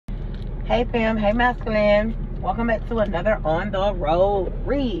Hey fam, hey masculine. Welcome back to another On the Road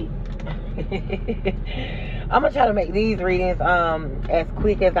read. I'm gonna try to make these readings as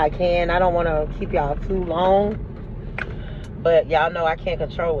quick as I can. I don't want to keep y'all too long, but y'all know I can't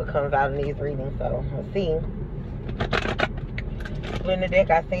control what comes out in these readings. So let's see. In the deck,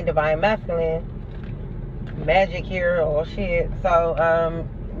 I seen Divine Masculine, Magic here. Oh shit. So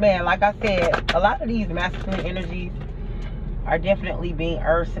man, like I said, a lot of these masculine energies are definitely being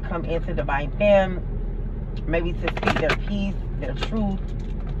urged to come into Divine Femme, maybe to speak their peace, their truth,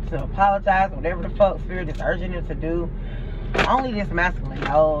 to apologize, whatever the fuck Spirit is urging them to do. Only this masculine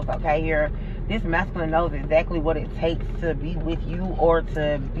knows, okay, here. This masculine knows exactly what it takes to be with you or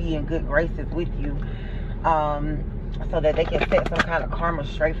to be in good graces with you, so that they can set some kind of karma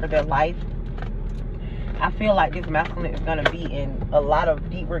straight for their life. I feel like this masculine is going to be in a lot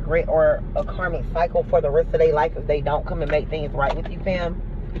of deep regret or a karmic cycle for the rest of their life if they don't come and make things right with you, fam.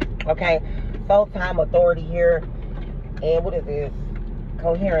 Okay, soul time authority here. And what is this?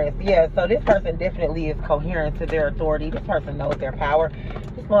 Coherence. Yeah, so this person definitely is coherent to their authority. This person knows their power.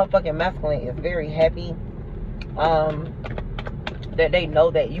 This motherfucking masculine is very happy that they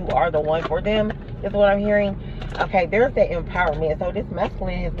know that you are the one for them, is what I'm hearing. Okay, there's that empowerment. So this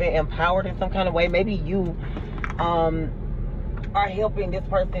masculine has been empowered in some kind of way. Maybe you are helping this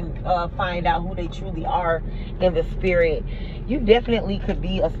person find out who they truly are in the spirit. You definitely could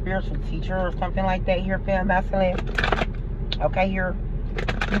be a spiritual teacher or something like that here, fam, masculine. Okay, you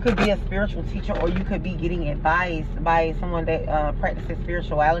could be a spiritual teacher, or you could be getting advice by someone that practices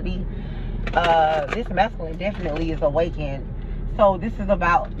spirituality. This masculine definitely is awakened. So this is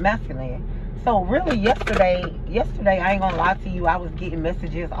about masculine. So really yesterday, I ain't gonna lie to you, I was getting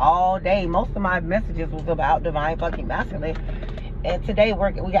messages all day. Most of my messages was about divine fucking masculine. And today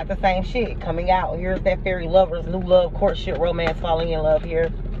we got the same shit coming out. Here's that fairy lovers, new love, courtship, romance, falling in love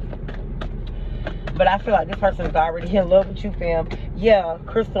here. But I feel like this person is already in love with you, fam. Yeah,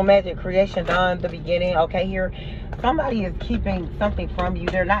 crystal magic, creation done, the beginning. Okay, here, somebody is keeping something from you.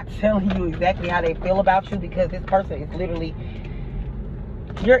 They're not telling you exactly how they feel about you, because this person is literally,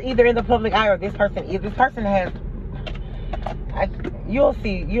 you're either in the public eye or this person is. This person has, you'll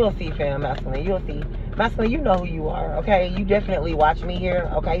see, fam, masculine. You'll see. Masculine, you know who you are, okay? You definitely watch me here,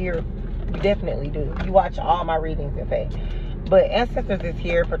 okay? You definitely do. You watch all my readings, in fact. But ancestors is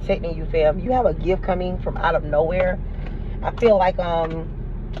here protecting you, fam. You have a gift coming from out of nowhere. I feel like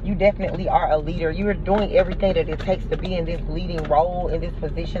you definitely are a leader. You're doing everything that it takes to be in this leading role, in this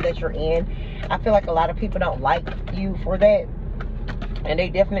position that you're in. I feel like a lot of people don't like you for that. And they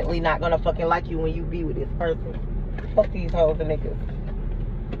definitely not gonna fucking like you when you be with this person. Fuck these hoes and niggas.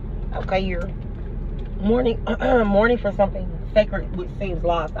 Okay, you're mourning for something sacred which seems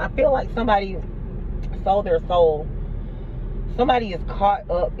lost. I feel like somebody sold their soul. Somebody is caught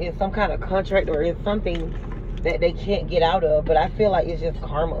up in some kind of contract or in something that they can't get out of. But I feel like it's just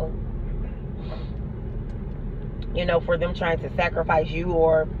karma. You know, for them trying to sacrifice you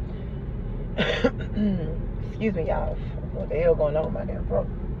or excuse me, y'all. What the hell going on with my damn throat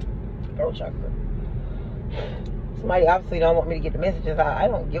chakra? Somebody obviously don't want me to get the messages out. I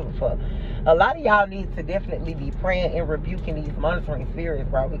don't give a fuck. A lot of y'all need to definitely be praying and rebuking these monitoring spirits,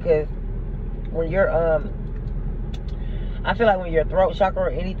 bro. Because when you're I feel like when your throat chakra or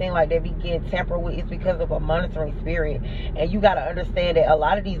anything like that begin tampered with, it's because of a monitoring spirit. And you got to understand that a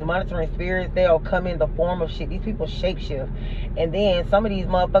lot of these monitoring spirits, they'll come in the form of shit. These people shapeshift. And then some of these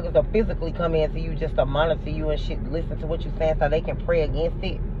motherfuckers will physically come in to you just to monitor you and shit, listen to what you're saying so they can pray against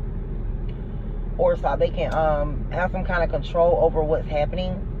it. Or so they can have some kind of control over what's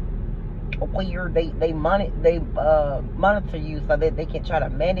happening. Where they monitor you so that they can try to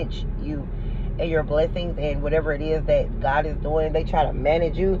manage you and your blessings and whatever it is that God is doing. They try to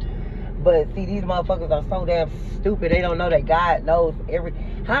manage you. But see, these motherfuckers are so damn stupid. They don't know that God knows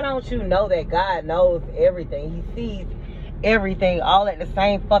everything. How don't you know that God knows everything? He sees everything all at the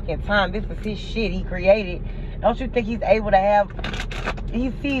same fucking time. This is his shit he created. Don't you think he's able to have,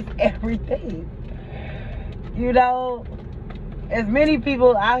 he sees everything? You know, as many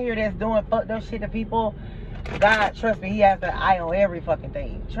people out here that's doing fucked up shit to people, God, trust me, he has an eye on every fucking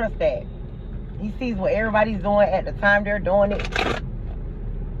thing. Trust that. He sees what everybody's doing at the time they're doing it.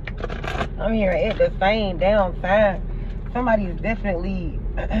 I'm here at the same damn time. Somebody is definitely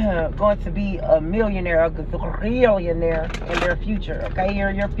going to be a millionaire, a gazillionaire in their future. Okay,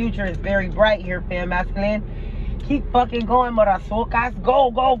 your future is very bright here, fam, masculine. Keep fucking going, marasucas. Go,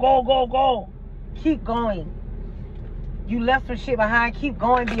 go, go, go, go. Keep going. You left some shit behind. Keep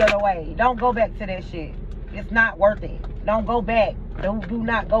going the other way. Don't go back to that shit. It's not worth it. Don't go back. Do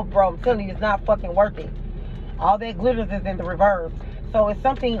not go, bro. I'm telling you, it's not fucking worth it. All that glitters is in the reverse. So it's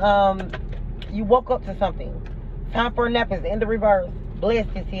something, you woke up to something. Time for a nap is in the reverse. Blessed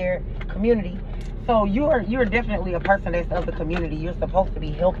is here. Community. So you're definitely a person that's of the community. You're supposed to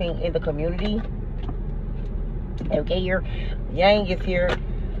be helping in the community. Okay, your Yang is here.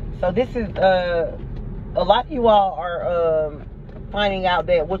 So this is, a lot of you all are finding out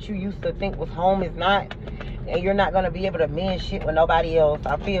that what you used to think was home is not. And you're not going to be able to mend shit with nobody else.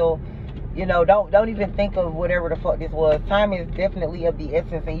 I feel, you know, don't even think of whatever the fuck this was. Time is definitely of the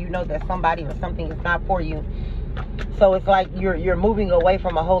essence, and you know that somebody or something is not for you. So it's like you're moving away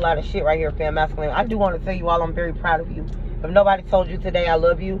from a whole lot of shit right here, fam masculine. I do want to tell you all I'm very proud of you. If nobody told you today I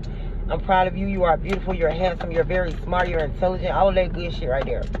love you, I'm proud of you. You are beautiful, you're handsome, you're very smart, you're intelligent, all of that good shit right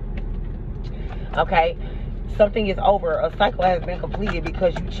there. Okay, something is over. A cycle has been completed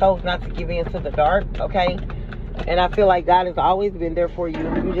because you chose not to give in to the dark. Okay, and I feel like God has always been there for you.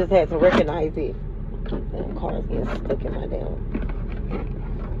 You just had to recognize it. Damn, cars getting stuck in my damn.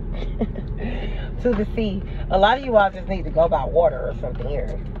 To the sea. A lot of you all just need to go buy water or something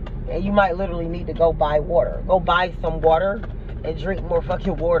here. And you might literally need to go buy water. Go buy some water and drink more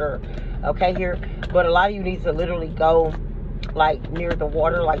fucking water. Okay, here. But a lot of you need to literally go like near the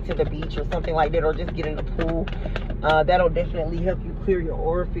water, like to the beach or something like that, or just get in the pool. That'll definitely help you clear your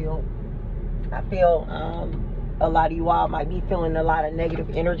aura field. I feel a lot of you all might be feeling a lot of negative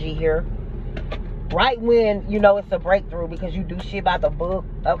energy here. Right when you know it's a breakthrough because you do shit by the book,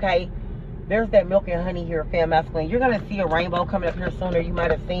 okay? There's that milk and honey here, fam masculine. You're going to see a rainbow coming up here soon, or you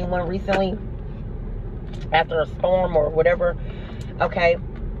might have seen one recently after a storm or whatever, okay?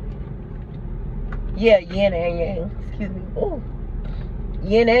 Yeah, yin and yang. Excuse me. Ooh.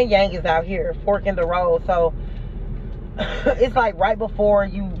 Yin and yang is out here, fork in the road. So it's like right before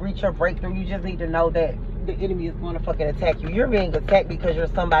you reach your breakthrough, you just need to know that the enemy is going to fucking attack you. You're being attacked because you're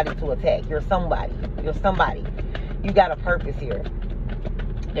somebody to attack. You're somebody. You're somebody. You got a purpose here.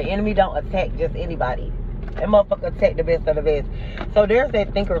 The enemy don't attack just anybody. That motherfucker attack the best of the best. So there's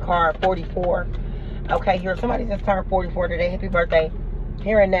that thinker card, 44. Okay, here. Somebody just turned 44 today. Happy birthday.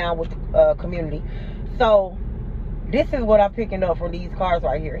 Here and now with the community. So this is what I'm picking up from these cards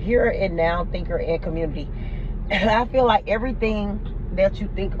right here. Here and now, thinker and community. And I feel like everything that you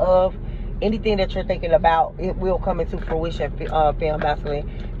think of, anything that you're thinking about, it will come into fruition, fam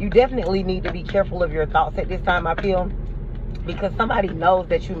masculine. You definitely need to be careful of your thoughts at this time, I feel. Because somebody knows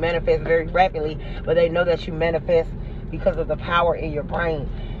that you manifest very rapidly, but they know that you manifest because of the power in your brain.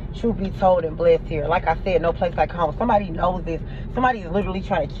 Truth be told and blessed here. Like I said, no place like home. Somebody knows this. Somebody is literally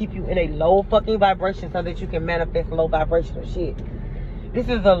trying to keep you in a low fucking vibration so that you can manifest low vibrational shit. This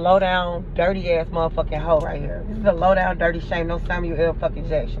is a low down, dirty ass motherfucking hoe right here. This is a low down, dirty shame. No Samuel L. fucking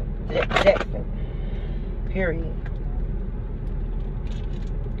Jackson. Period.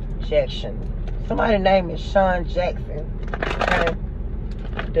 Jackson. Somebody's name is Sean Jackson. Okay?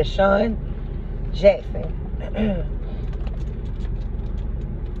 Deshaun Jackson.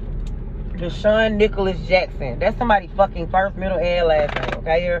 Deshaun Nicholas Jackson. That's somebody's fucking first, middle, and last name.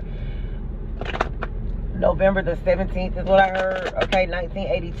 Okay, here. November the 17th is what I heard. Okay,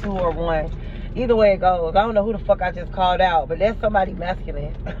 1982 or 1. Either way it goes. I don't know who the fuck I just called out, but that's somebody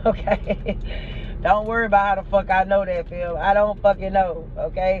masculine. Okay? Don't worry about how the fuck I know that, Phil. I don't fucking know.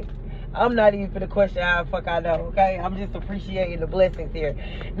 Okay? I'm not even for the question how the fuck I know. Okay? I'm just appreciating the blessings here.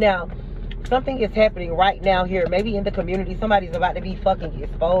 Now, something is happening right now here. Maybe in the community, somebody's about to be fucking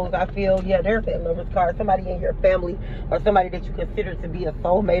exposed. I feel, yeah, there's that lover's card. Somebody in your family or somebody that you consider to be a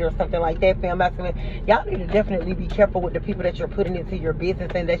soulmate or something like that, fam masculine. Y'all need to definitely be careful with the people that you're putting into your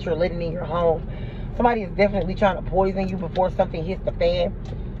business and that you're letting in your home. Somebody is definitely trying to poison you before something hits the fan.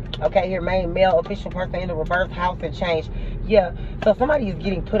 Okay, here, main male official person in the reverse, house and change. Yeah, so somebody is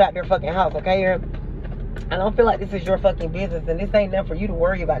getting put out their fucking house. Okay, here. I don't feel like this is your fucking business, and this ain't nothing for you to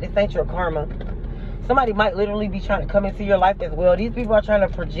worry about. This ain't your karma. Somebody might literally be trying to come into your life as well. These people are trying to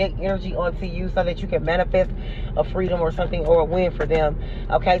project energy onto you so that you can manifest a freedom or something or a win for them.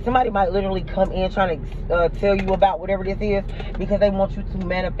 Okay, somebody might literally come in trying to tell you about whatever this is because they want you to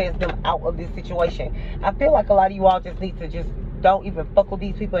manifest them out of this situation. I feel like a lot of you all just need to just don't even fuck with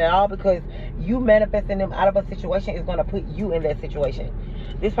these people at all, because you manifesting them out of a situation is going to put you in that situation.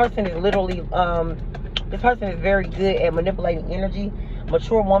 This person is literally this person is very good at manipulating energy.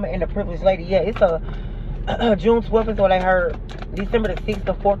 Mature woman and a privileged lady. Yeah, it's a June 12th is what I heard. December the 6th,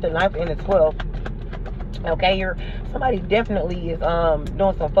 the 4th, the 9th, and the 12th. Okay, here somebody definitely is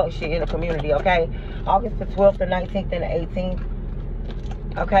doing some fuck shit in the community. Okay, August the 12th, the 19th, and the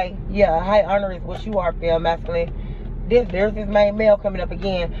 18th. Okay, yeah, high honor is what you are, fam masculine. There's this main male coming up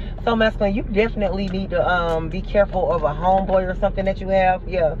again. So masculine, you definitely need to be careful of a homeboy or something that you have.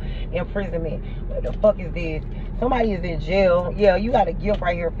 Yeah, imprisonment. What the fuck is this? Somebody is in jail. Yeah, you got a gift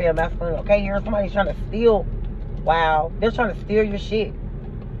right here, fam, masculine. Okay, here somebody's trying to steal. Wow, they're trying to steal your shit.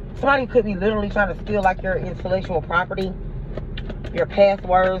 Somebody could be literally trying to steal like your intellectual property, your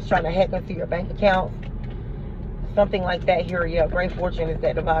passwords, trying to hack into your bank accounts, something like that here. Yeah, great fortune is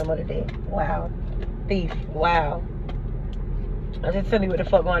at the bottom of the deck. Wow. Thief. Wow. I'm just telling you what the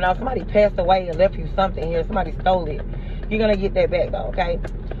fuck going on. Somebody passed away and left you something here. Somebody stole it. You're gonna get that back though, okay?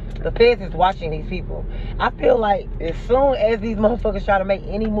 The feds is watching these people. I feel like as soon as these motherfuckers try to make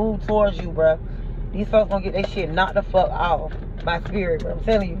any move towards you, bruh, these folks gonna get their shit knocked the fuck off by spirit, bro. I'm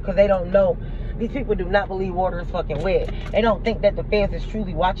telling you, because they don't know. These people do not believe water is fucking wet. They don't think that the feds is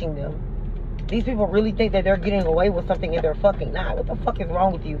truly watching them. These people really think that they're getting away with something and they're fucking not. What the fuck is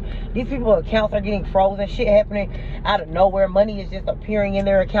wrong with you? These people's accounts are getting frozen. Shit happening out of nowhere. Money is just appearing in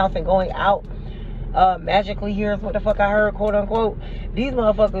their accounts and going out magically. Here's what the fuck I heard, quote unquote. These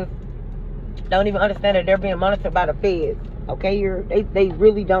motherfuckers don't even understand that they're being monitored by the feds. Okay, they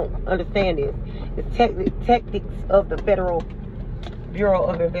really don't understand this. It's tactics of the Federal Bureau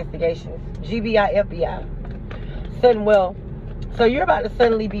of Investigations. GBI, FBI. Sudden wealth. So you're about to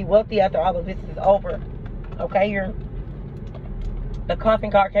suddenly be wealthy after all of this is over. Okay, the coffin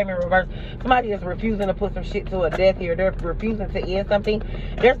card came in reverse. Somebody is refusing to put some shit to a death here. They're refusing to end something.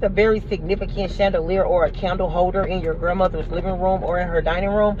 There's a very significant chandelier or a candle holder in your grandmother's living room or in her dining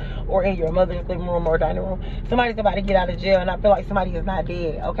room or in your mother's living room or dining room. Somebody's about to get out of jail, and I feel like somebody is not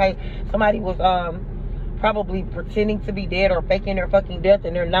dead. Okay, somebody was probably pretending to be dead or faking their fucking death,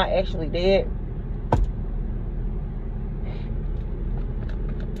 and they're not actually dead.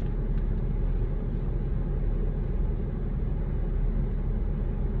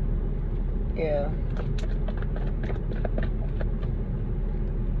 Yeah.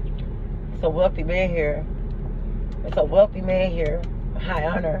 It's a wealthy man here. It's a wealthy man here. High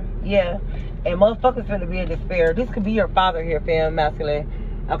honor. Yeah. And motherfuckers gonna be in despair. This could be your father here, fam,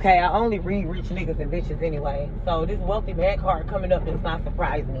 masculine. Okay, I only read rich niggas and bitches anyway. So this wealthy man card coming up does not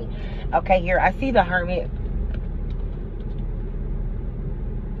surprise me. Okay, here I see the Hermit.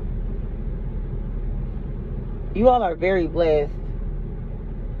 You all are very blessed.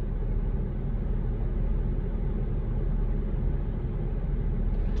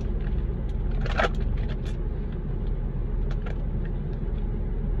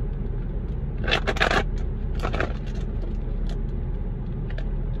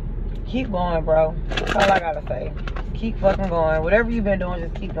 Keep going, bro. That's all I gotta say. Keep fucking going. Whatever you've been doing,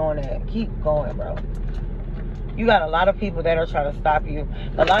 just keep doing that. Keep going, bro. You got a lot of people that are trying to stop you.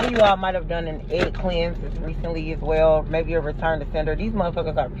 A lot of you all might have done an egg cleanse recently as well. Maybe a return to sender. These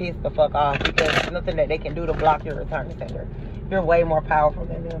motherfuckers are pissed the fuck off because there's nothing that they can do to block your return to sender. You're way more powerful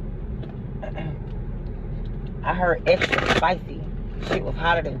than them. I heard extra spicy. Shit was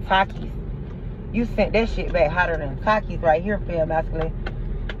hotter than Takis. You sent that shit back hotter than Takis right here, fam, masculine.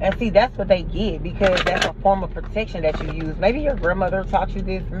 And see, that's what they get because that's a form of protection that you use. Maybe your grandmother taught you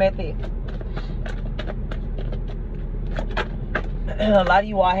this method. A lot of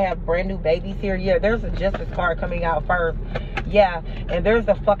you all have brand new babies here. Yeah, there's a justice card coming out first. Yeah, and there's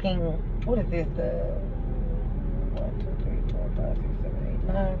a fucking, what is this? The 1, 2, 3, 4, 5, 6, 7,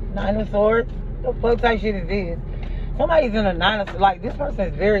 8, 9. 9 of Swords? The fuck type shit is this? Somebody's in a 9 of, like, this person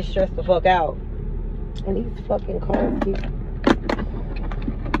is very stressed the fuck out. And these fucking cards keep...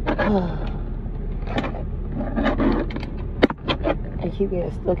 I keep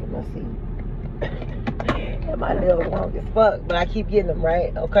getting stuck in my seat. And my nails long as fuck, but I keep getting them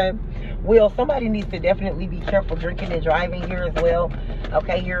right, okay? Well, somebody needs to definitely be careful drinking and driving here as well.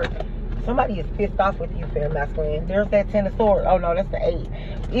 Okay, here, somebody is pissed off with you, fam, masculine. There's that 10 of Swords. Oh no, that's the 8.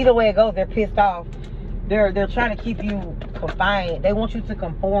 Either way it goes, they're pissed off. They're trying to keep you confined. They want you to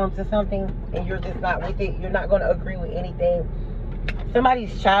conform to something, and you're just not with it. You're not going to agree with anything.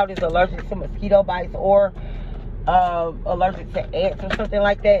 Somebody's child is allergic to mosquito bites or allergic to ants or something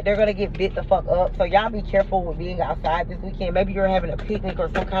like that. They're gonna get bit the fuck up. So y'all be careful with being outside this weekend. Maybe you're having a picnic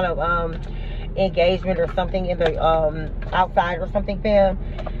or some kind of engagement or something in the outside or something, fam.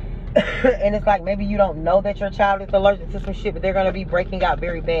 And it's like maybe you don't know that your child is allergic to some shit, but they're gonna be breaking out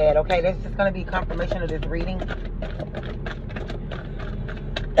very bad. Okay, that's just gonna be confirmation of this reading.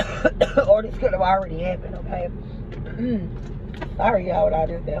 Or this could have already happened. Okay. Sorry y'all with all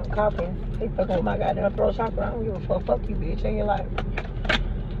this damn coughing. They fucking with my goddamn throat chakra. I don't give a fuck. Fuck you, bitch. In your life.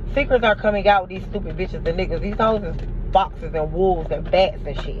 Secrets are coming out with these stupid bitches and niggas. These hoes is foxes and wolves and bats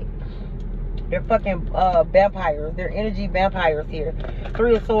and shit. They're fucking vampires. They're energy vampires here.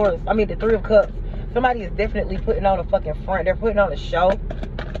 3 of Swords. I mean, the 3 of Cups. Somebody is definitely putting on a fucking front. They're putting on a show.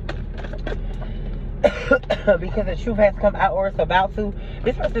 because the truth has come out, or it's about to.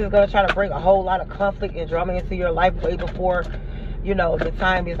 This person is going to try to bring a whole lot of conflict and drama into your life way before, you know, the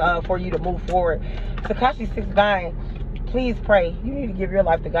time is for you to move forward. Takashi 69, please pray. You need to give your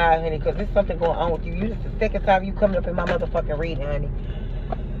life to God, honey, because there's something going on with you. This is the second time you coming up in my motherfucking reading, honey.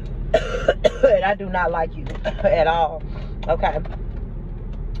 And I do not like you at all. Okay.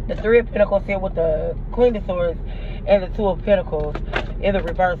 The Three of Pentacles here with the Queen of Swords and the Two of Pentacles in the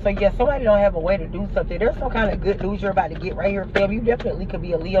reverse. So yeah, somebody don't have a way to do something. There's some kind of good news you're about to get right here, fam. You definitely could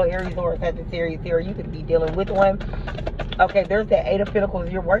be a Leo, Aries, or a Sagittarius here. You could be dealing with one. Okay, there's that Eight of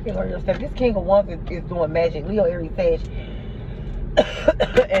Pentacles. You're working on yourself. This King of Wands is doing magic. Leo, Aries, Sag.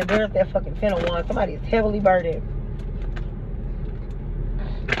 And there's that fucking Ten of Wands. Somebody is heavily burdened.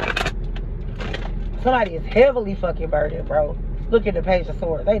 Somebody is heavily fucking burdened, bro. Look at the Page of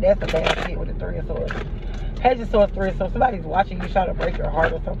Swords. Hey, that's a bad shit with the Three of Swords. Page of Swords, Three of Swords. Somebody's watching you try to break your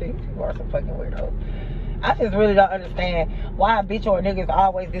heart or something. These people are some fucking weirdos. I just really don't understand why a bitch or a nigga is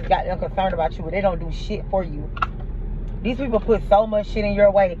always this goddamn concerned about you, but they don't do shit for you. These people put so much shit in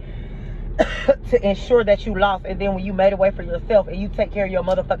your way to ensure that you lost, and then when you made a way for yourself and you take care of your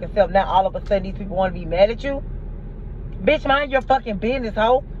motherfucking self, now all of a sudden these people want to be mad at you? Bitch, mind your fucking business,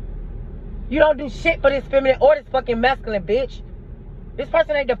 hoe. You don't do shit for this feminine or this fucking masculine, bitch. This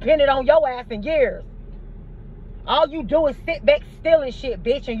person ain't depended on your ass in years. All you do is sit back stealing shit,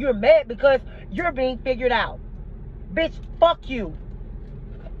 bitch, and you're mad because you're being figured out. Bitch, fuck you.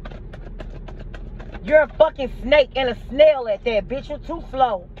 You're a fucking snake and a snail at that, bitch. You're too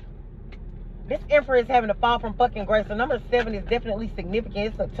slow. This Emperor is having to fall from fucking grace. So number 7 is definitely significant.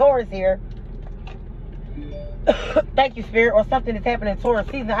 It's a Taurus here. Thank you, Spirit. Or something that's happening in Taurus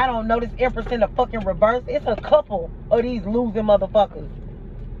season. I don't know. This Empress in the fucking reverse. It's a couple of these losing motherfuckers.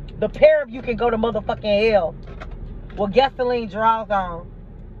 The pair of you can go to motherfucking hell with gasoline draws on.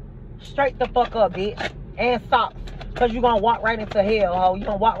 Straight the fuck up, bitch. And socks. Because you're going to walk right into hell, ho. You're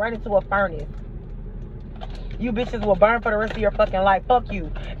going to walk right into a furnace. You bitches will burn for the rest of your fucking life. Fuck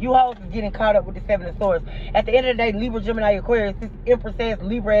you. You hoes is getting caught up with the Seven of Swords. At the end of the day, Libra, Gemini, Aquarius, this Empress ass,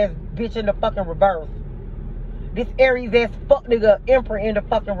 Libra ass bitch in the fucking reverse. This Aries ass fuck nigga Emperor in the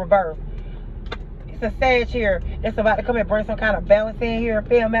fucking reverse. It's a Sag here that's about to come and bring some kind of balance in here.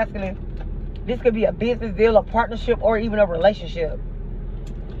 Female masculine. This could be a business deal, a partnership, or even a relationship.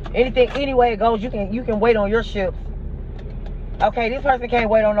 Anything, any way it goes, you can wait on your ships. Okay, this person can't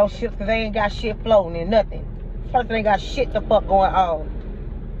wait on those ships because they ain't got shit floating and nothing. This person ain't got shit the fuck going on.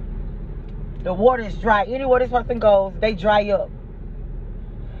 The water is dry. Anywhere this person goes, they dry up.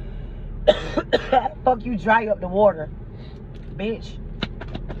 Fuck you, dry up the water, bitch.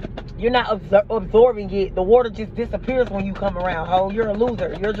 You're not absorbing it. The water just disappears when you come around, ho. You're a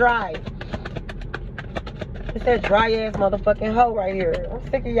loser. You're dry. It's that dry ass motherfucking hoe right here. I'm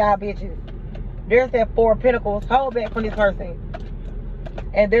sick of y'all bitches. There's that Four of Pentacles. Hold back from this person.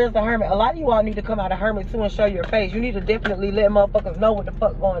 And there's the Hermit. A lot of you all need to come out of Hermit too and show your face. You need to definitely let motherfuckers know what the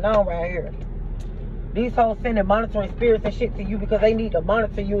fuck going on right here. These hoes sending monitoring spirits and shit to you because they need to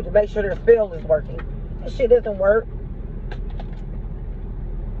monitor you to make sure their spell is working. That shit doesn't work.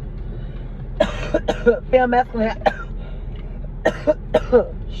 Feel masculine.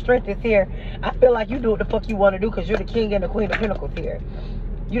 Strength is here. I feel like you do what the fuck you want to do because you're the King and the Queen of Pentacles here.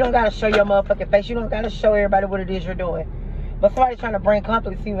 You don't got to show your motherfucking face. You don't got to show everybody what it is you're doing. But somebody's trying to bring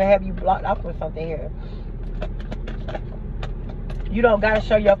conflict to you and have you blocked off with something here. You don't gotta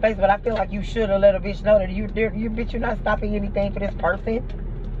show your face, but I feel like you should have let a bitch know that you bitch, you're not stopping anything for this person.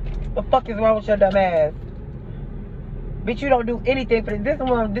 The fuck is wrong with your dumb ass? Bitch, you don't do anything for this.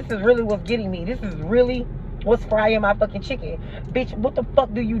 This is really what's getting me. This is really what's frying my fucking chicken. Bitch, what the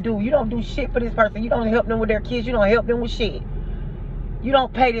fuck do? You don't do shit for this person. You don't help them with their kids. You don't help them with shit. You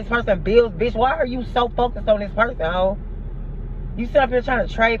don't pay this person bills, bitch. Why are you so focused on this person, ho? You sit up here trying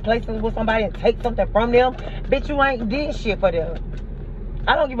to trade places with somebody and take something from them. Bitch, you ain't did shit for them.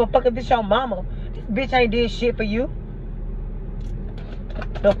 I don't give a fuck if this your mama. This bitch ain't did shit for you.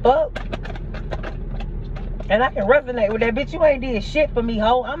 The fuck? And I can resonate with that, bitch. You ain't did shit for me,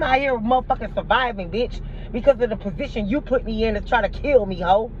 ho. I'm out here motherfucking surviving, bitch. Because of the position you put me in to try to kill me,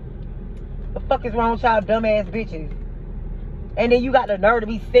 ho. The fuck is wrong with y'all dumbass bitches? And then you got the nerve to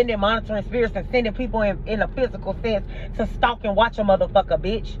be sending monitoring spirits and sending people in a physical sense to stalk and watch a motherfucker,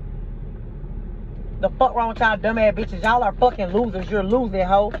 bitch. The fuck wrong with y'all dumbass bitches? Y'all are fucking losers. You're losing,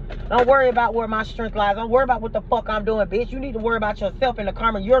 ho. Don't worry about where my strength lies. Don't worry about what the fuck I'm doing, bitch. You need to worry about yourself and the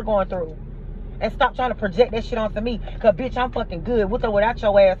karma you're going through. And stop trying to project that shit onto me. Because, bitch, I'm fucking good. With or without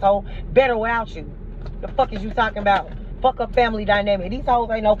your asshole. Better without you. The fuck is you talking about? Fuck a family dynamic. These hoes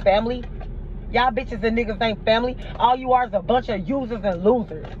ain't no family. Y'all bitches and niggas ain't family. All you are is a bunch of users and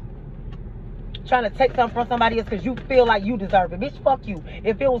losers. trying to take something from somebody else because you feel like you deserve it. Bitch, fuck you.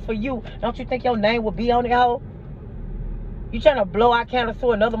 If it was for you, don't you think your name would be on it, hoe? You trying to blow our candles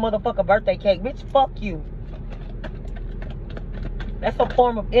to another motherfucker birthday cake. Bitch, fuck you. That's a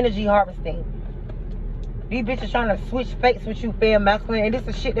form of energy harvesting. These bitches trying to switch fates with you, fam, masculine. And this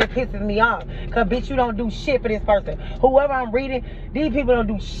is shit that pisses me off. Because, bitch, you don't do shit for this person. Whoever I'm reading, these people don't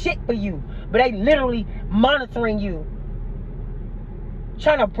do shit for you. But they literally monitoring you.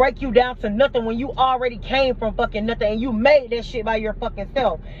 Trying to break you down to nothing when you already came from fucking nothing. And you made that shit by your fucking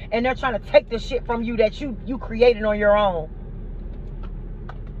self. And they're trying to take the shit from you that you created on your own.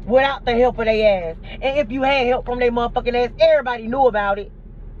 Without the help of their ass. And if you had help from their motherfucking ass, everybody knew about it.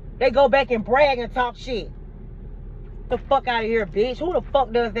 They go back and brag and talk shit. The fuck out of here, bitch. Who the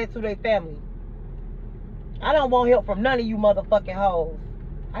fuck does that to their family? I don't want help from none of you motherfucking hoes.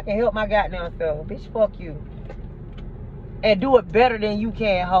 I can help my goddamn self. Bitch, fuck you. And do it better than you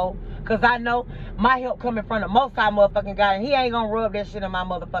can, hoe. Because I know my help coming from the Most High motherfucking God. And he ain't going to rub that shit in my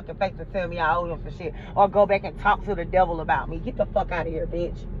motherfucking face and tell me I owe him for shit. Or go back and talk to the devil about me. Get the fuck out of here,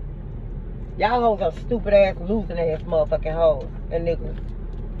 bitch. Y'all hoes are stupid ass, losing ass motherfucking hoes and niggas.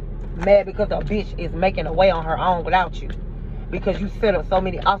 Mad because a bitch is making a way on her own without you. Because you set up so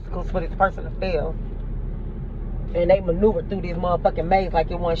many obstacles for this person to fail. And they maneuvered through this motherfucking maze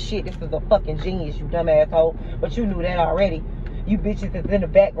like it wasn't shit. This is a fucking genius, you dumb asshole. But you knew that already. You bitches is in the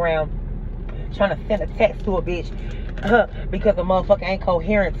background trying to send a text to a bitch because a motherfucker ain't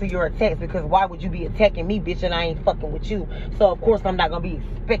coherent to your text. Because why would you be attacking me, bitch, and I ain't fucking with you? So of course I'm not gonna be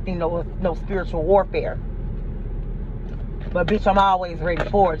expecting no spiritual warfare. But bitch, I'm always ready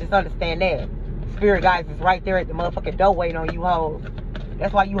for it. Just understand that. Spirit guys is right there at the motherfucking door waiting on you hoes.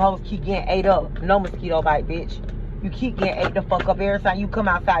 That's why you hoes keep getting ate up. No mosquito bite, bitch. You keep getting ate the fuck up every time you come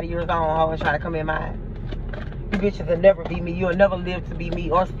outside of your zone, hoe, and try to come in mine. You bitches will never be me. You'll never live to be me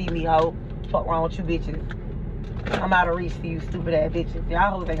or see me, hoe. Fuck wrong with you bitches. I'm out of reach for you stupid ass bitches.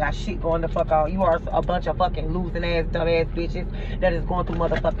 Y'all hoes ain't got shit going the fuck on. You are a bunch of fucking losing ass, dumb ass bitches that is going through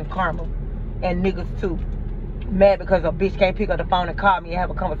motherfucking karma. And niggas too. Mad because a bitch can't pick up the phone and call me and have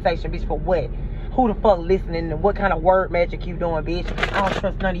a conversation. Bitch, for what? Who the fuck listening and what kind of word magic you doing, bitch? I don't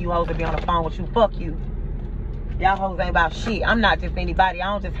trust none of you hoes to be on the phone with you. Fuck you. Y'all hoes ain't about shit. I'm not just anybody. I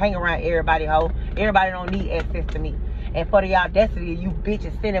don't just hang around everybody, hoe. Everybody don't need access to me. And for the audacity of you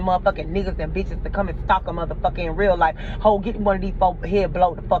bitches sending motherfucking niggas and bitches to come and stalk a motherfucker in real life. Hoe, get one of these folk head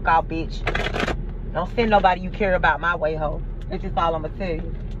blow the fuck out, bitch. Don't send nobody you care about my way, hoe. That's just all I'm gonna tell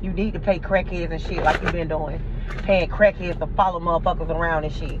you. You need to pay crackheads and shit like you been doing. Paying crackheads to follow motherfuckers around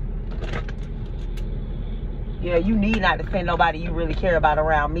and shit. Yeah, you need not to send nobody you really care about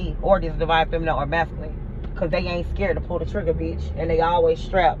around me or this divine feminine or masculine. Because they ain't scared to pull the trigger, bitch. And they always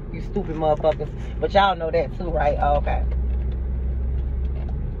strapped, you stupid motherfuckers. But y'all know that too, right? Oh, okay.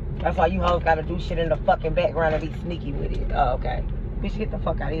 That's why you hoes gotta do shit in the fucking background and be sneaky with it. Oh, okay. Bitch, get the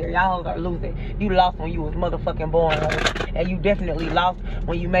fuck out of here. Y'all hoes are losing. You lost when you was motherfucking born, hoe. And you definitely lost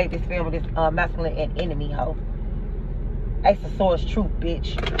when you made this film with this masculine and enemy, hoe. Ace of Swords truth,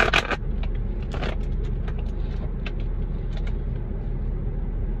 bitch.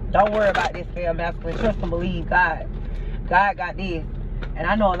 Don't worry about this, fam, masculine. Trust and believe God. God got this. And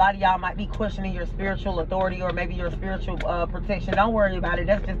I know a lot of y'all might be questioning your spiritual authority or maybe your spiritual protection. Don't worry about it.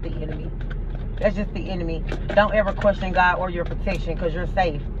 That's just the enemy. That's just the enemy. Don't ever question God or your protection because you're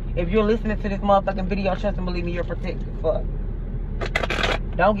safe. If you're listening to this motherfucking video, trust and believe me, you're protected as fuck.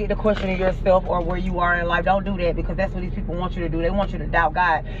 Don't get to questioning yourself or where you are in life. Don't do that because that's what these people want you to do. They want you to doubt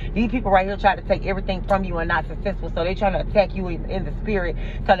God. These people right here try to take everything from you and not successful. So they trying to attack you in the spirit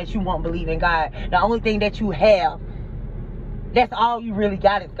so that you won't believe in God. The only thing that you have, that's all you really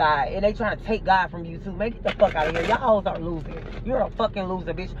got is God. And they trying to take God from you too. Man, get the fuck out of here. Y'all hoes are losing. You're a fucking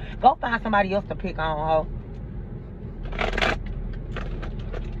loser, bitch. Go find somebody else to pick on, hoe.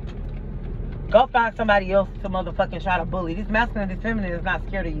 Go find somebody else to motherfucking try to bully. This masculine and this feminine is not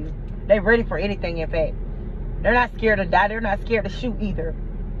scared of you. They ready for anything, in fact. They're not scared to die. They're not scared to shoot either.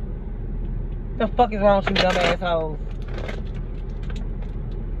 The fuck is wrong with you dumb assholes?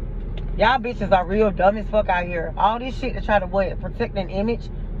 Y'all bitches are real dumb as fuck out here. All this shit to try to what? Protect an image?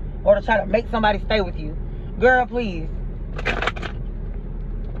 Or to try to make somebody stay with you. Girl, please.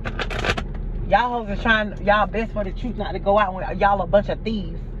 Y'all hoes are trying y'all best for the truth not to go out when y'all a bunch of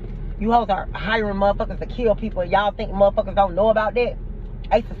thieves. You hoes are hiring motherfuckers to kill people. Y'all think motherfuckers don't know about that?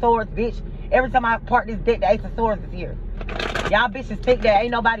 Ace of Swords, bitch. Every time I part this deck, the Ace of Swords is here. Y'all bitches think that ain't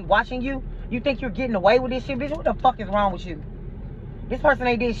nobody watching you? You think you're getting away with this shit, bitch? What the fuck is wrong with you? This person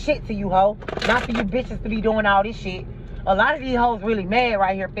ain't did shit to you, hoe. Not for you bitches to be doing all this shit. A lot of these hoes really mad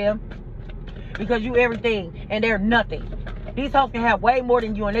right here, fam. Because you everything and they're nothing. These hoes can have way more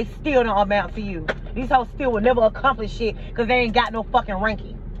than you and they still don't amount to you. These hoes still will never accomplish shit because they ain't got no fucking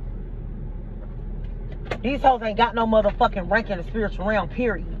ranking. These hoes ain't got no motherfucking ranking in the spiritual realm,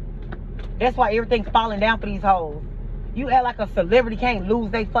 period. That's why everything's falling down for these hoes. You act like a celebrity can't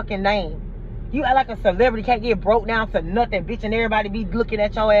lose their fucking name. You act like a celebrity can't get broke down to nothing, bitch, and everybody be looking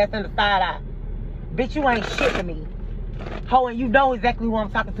at your ass in the side eye. Bitch, you ain't shit to me. Ho, and you know exactly who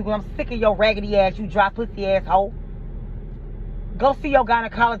I'm talking to because I'm sick of your raggedy ass, you dry pussy ass hoe. Go see your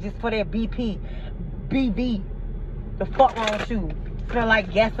gynecologist for that BP. BV. The fuck wrong with you? Smell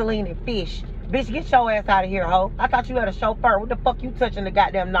like gasoline and fish. Bitch, get your ass out of here, ho. I thought you had a chauffeur. What the fuck you touching the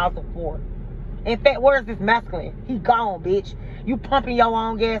goddamn nozzle for? In fact, where's this masculine? He gone, bitch. You pumping your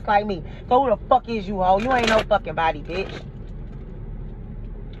own gas like me. So who the fuck is you, ho? You ain't no fucking body, bitch.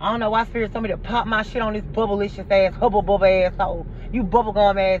 I don't know why Spirit told me to pop my shit on this bubblicious ass, hubble bubble ass hoe. You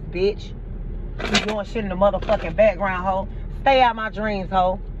bubblegum ass bitch. You doing shit in the motherfucking background, ho. Stay out my dreams,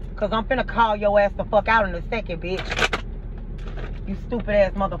 ho. Cause I'm finna call your ass the fuck out in a second, bitch. You stupid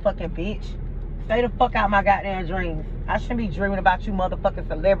ass motherfucking bitch. Stay the fuck out my goddamn dreams. I shouldn't be dreaming about you motherfucking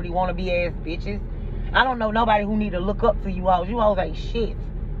celebrity wannabe ass bitches. I don't know nobody who need to look up to you hoes. You hoes ain't shit.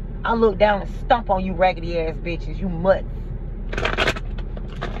 I look down and stomp on you raggedy ass bitches. You mutts.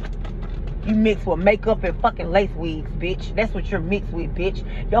 You mixed with makeup and fucking lace wigs, bitch. That's what you're mixed with, bitch.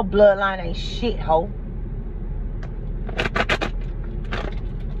 Your bloodline ain't shit, ho.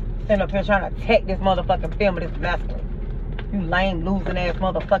 Sitting up here trying to attack this motherfucking film of this masculine. You lame, losing ass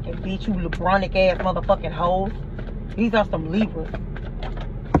motherfucking bitch. You Lebronic ass motherfucking hoes. These are some Libras.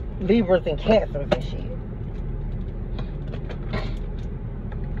 Libras and Cancers and shit.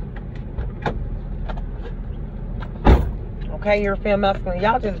 Okay, you're a femme masculine.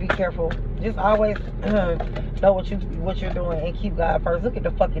 Y'all just be careful. Just always know what you're doing and keep God first. Look at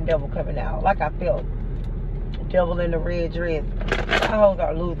the fucking devil coming out. Like I felt. Devil in the red dress. Y'all hoes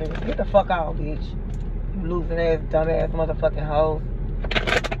are losers. Get the fuck out, bitch. You losing ass, dumb ass motherfucking hoes.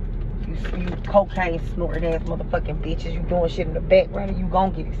 You cocaine snorting ass motherfucking bitches. You doing shit in the background and you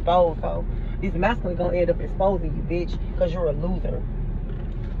gonna get exposed, ho. These masculine gonna end up exposing you, bitch, because you're a loser.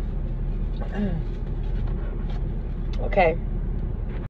 Okay.